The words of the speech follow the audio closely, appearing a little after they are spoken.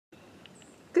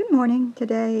morning.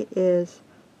 Today is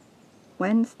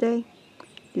Wednesday,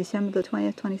 December the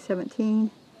 20th,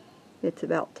 2017. It's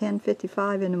about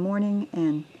 10:55 in the morning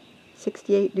and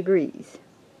 68 degrees.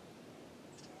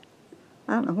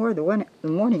 I don't know where the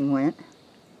morning went.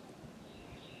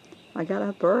 I got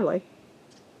up early,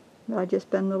 but I just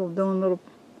been doing little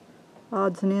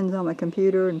odds and ends on my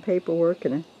computer and paperwork,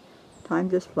 and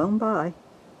time just flown by.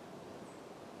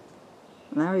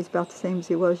 Larry's about the same as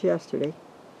he was yesterday,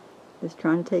 just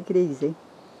trying to take it easy.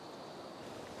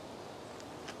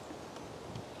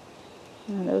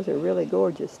 And those are really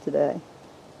gorgeous today.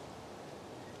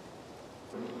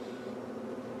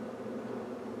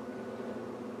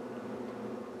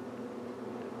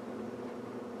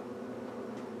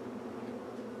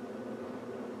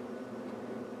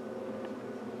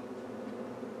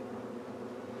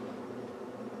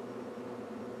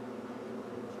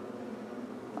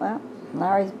 Well,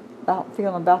 Larry's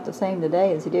feeling about the same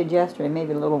today as he did yesterday,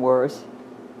 maybe a little worse.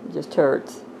 It just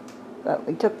hurts. But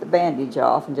we took the bandage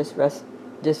off and just left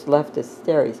the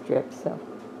steri strip, so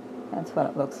that's what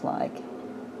it looks like.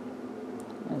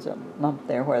 There's a lump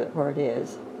there where it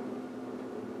is.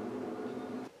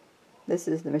 This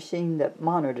is the machine that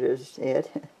monitors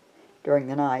it during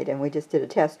the night, and we just did a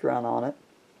test run on it.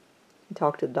 We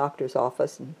talked to the doctor's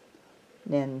office and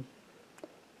then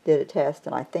did a test,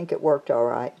 and I think it worked all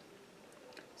right.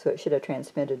 So it should have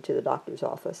transmitted to the doctor's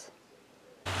office.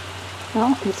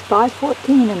 Well, it's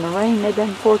 5:14 and the rain they've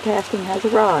been forecasting has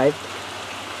arrived.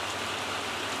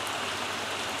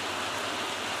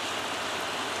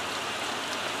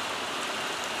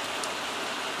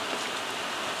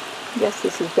 I guess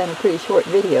this has been a pretty short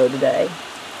video today.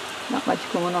 Not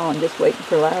much going on, just waiting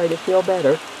for Larry to feel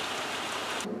better.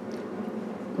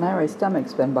 Larry's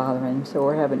stomach's been bothering him, so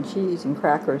we're having cheese and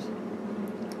crackers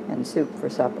and soup for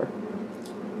supper.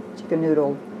 Chicken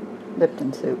noodle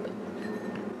Lipton soup.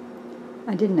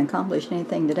 I didn't accomplish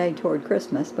anything today toward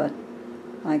Christmas, but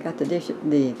I got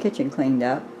the kitchen cleaned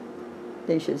up,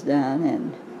 dishes done,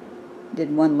 and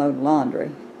did one load of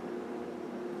laundry.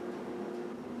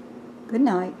 Good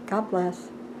night. God bless.